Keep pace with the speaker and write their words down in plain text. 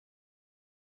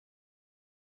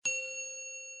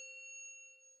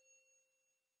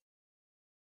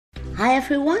Hi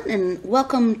everyone, and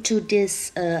welcome to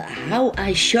this how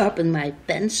I sharpen my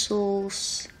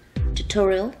pencils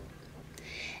tutorial.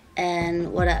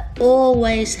 And what I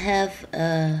always have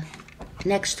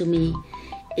next to me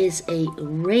is a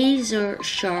razor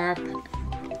sharp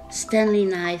Stanley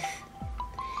knife,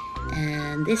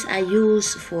 and this I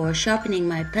use for sharpening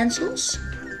my pencils.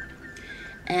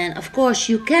 And of course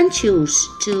you can choose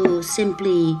to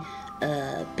simply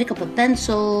pick up a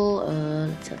pencil,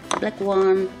 let's have a black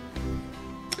one,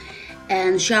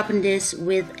 and sharpen this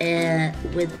with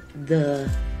the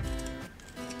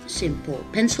simple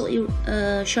pencil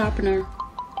sharpener,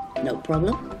 no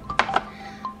problem.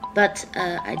 But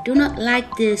I do not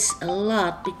like this a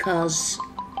lot because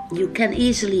you can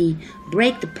easily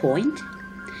break the point.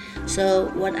 So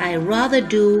what I rather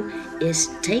do is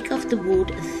take off the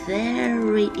wood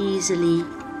very easily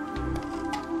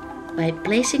by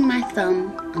placing my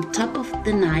thumb on top of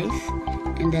the knife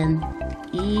and then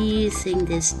easing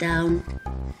this down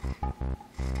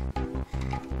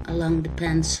along the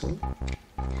pencil,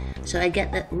 so I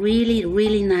get that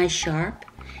really nice sharp.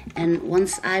 And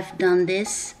once I've done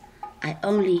this, I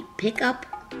only pick up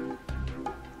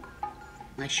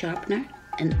my sharpener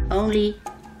and only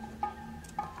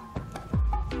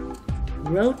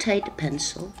rotate the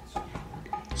pencil,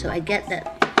 so I get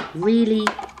that really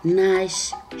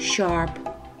nice sharp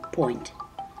point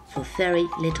for very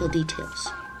little details.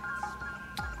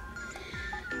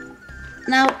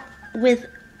 Now with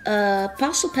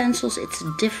pastel pencils it's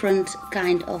a different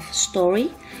kind of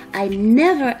story. I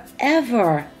never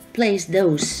ever place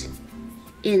those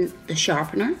in the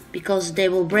sharpener because they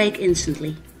will break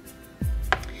instantly.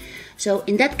 So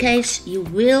in that case you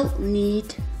will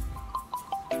need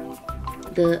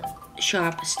the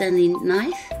sharp Stanley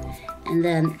knife and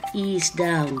then ease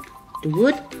down the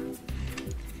wood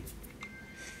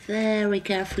very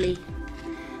carefully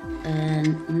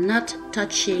and not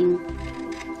touching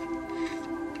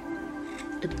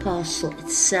the pastel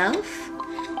itself.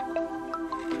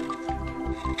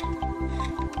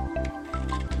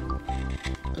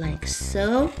 Like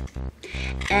so.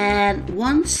 And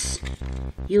once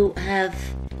you have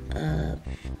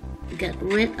get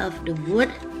rid of the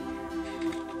wood,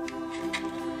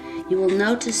 you will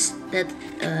notice that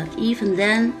even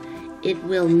then it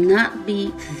will not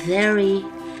be very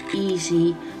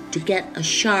easy to get a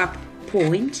sharp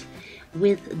point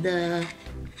with the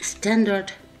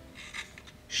standard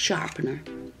sharpener,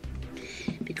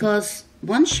 because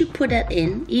once you put that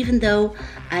in, even though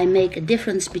I make a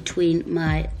difference between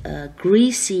my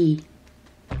greasy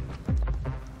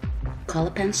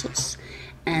color pencils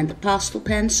and the pastel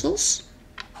pencils,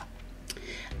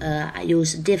 I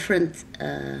use a different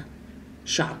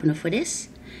sharpener for this.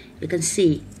 You can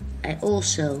see I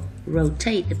also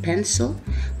rotate the pencil,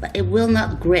 but it will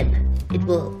not grip. It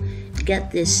will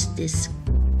get this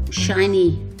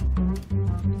shiny,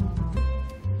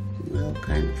 well,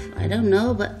 kind of, I don't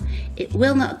know, but it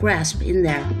will not grasp in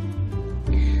there.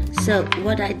 So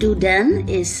what I do then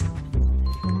is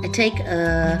I take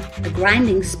a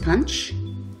grinding sponge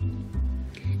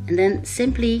and then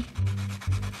simply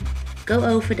go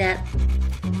over that,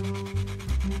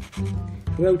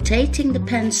 rotating the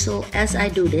pencil as I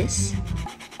do this,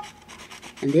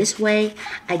 and this way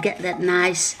I get that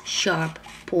nice sharp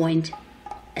point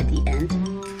at the end,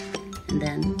 and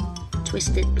then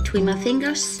twist it between my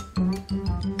fingers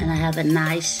and I have a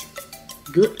nice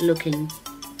good looking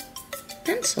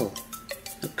pencil.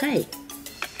 Okay,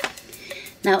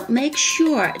 now make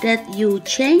sure that you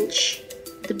change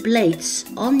the blades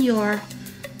on your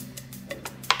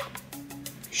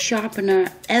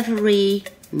sharpener every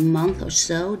month or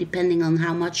so, depending on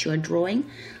how much you're drawing.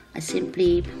 I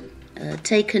simply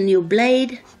take a new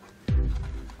blade,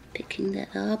 picking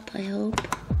that up, I hope.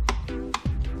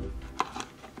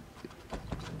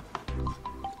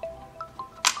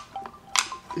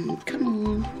 Come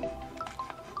on.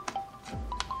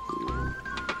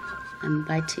 I'm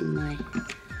biting my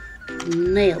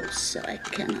nails, so I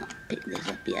cannot pick this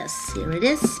up. Yes, here it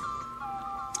is.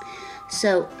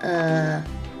 So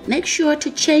make sure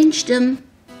to change them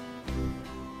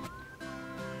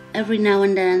every now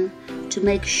and then to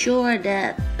make sure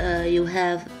that you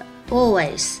have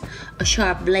always a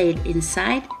sharp blade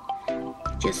inside.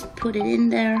 Just put it in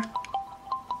there,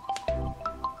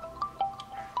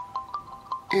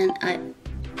 and I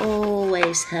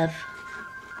always have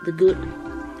the good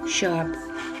sharp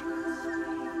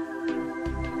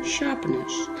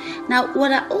sharpeners. Now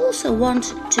what I also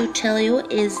want to tell you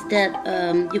is that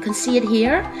you can see it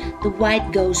here, the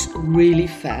white goes really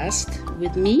fast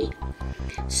with me.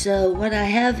 So what I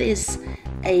have is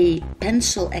a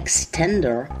pencil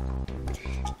extender,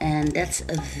 and that's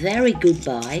a very good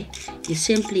buy. You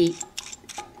simply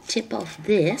tip off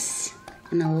this,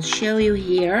 and I will show you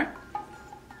here.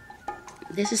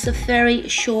 This is a very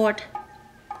short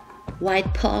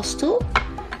white pastel,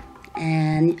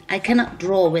 and I cannot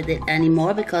draw with it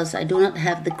anymore because I do not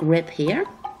have the grip here.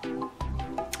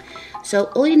 So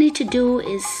all you need to do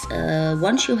is,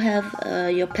 once you have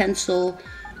your pencil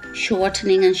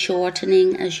shortening and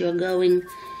shortening as you're going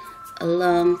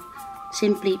along,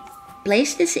 simply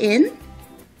place this in,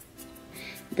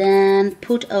 then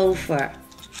put over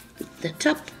the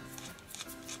top,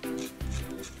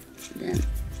 then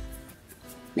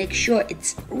make sure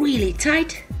it's really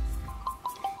tight,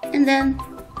 and then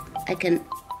I can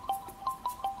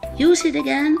use it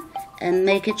again and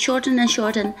make it shorten and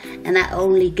shorten, and I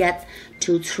only get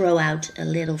to throw out a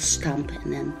little stump,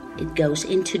 and then it goes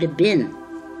into the bin.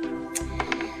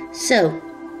 So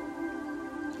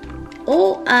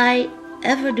all I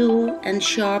ever do and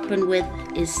sharpen with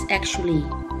is actually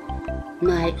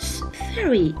my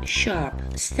very sharp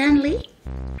Stanley,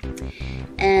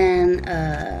 and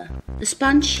the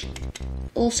sponge,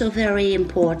 also very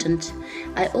important.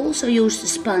 I also use the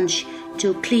sponge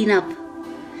to clean up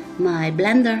my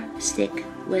blender stick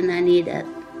when I need it.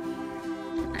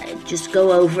 I just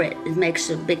go over it, it makes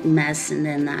a big mess, and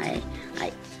then I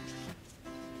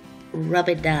rub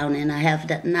it down, and I have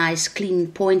that nice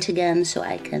clean point again, so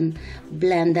I can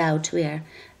blend out where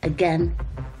again.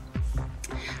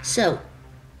 So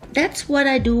that's what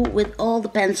I do with all the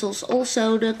pencils.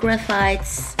 Also the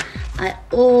graphites, I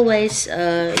always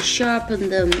sharpen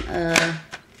them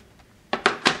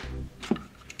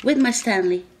with my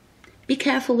Stanley. Be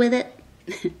careful with it.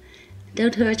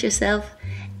 Don't hurt yourself.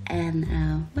 And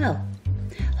well,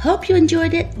 hope you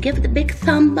enjoyed it. Give it a big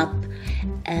thumb up,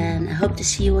 and I hope to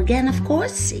see you again, of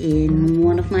course, in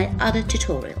one of my other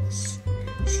tutorials.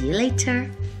 See you later.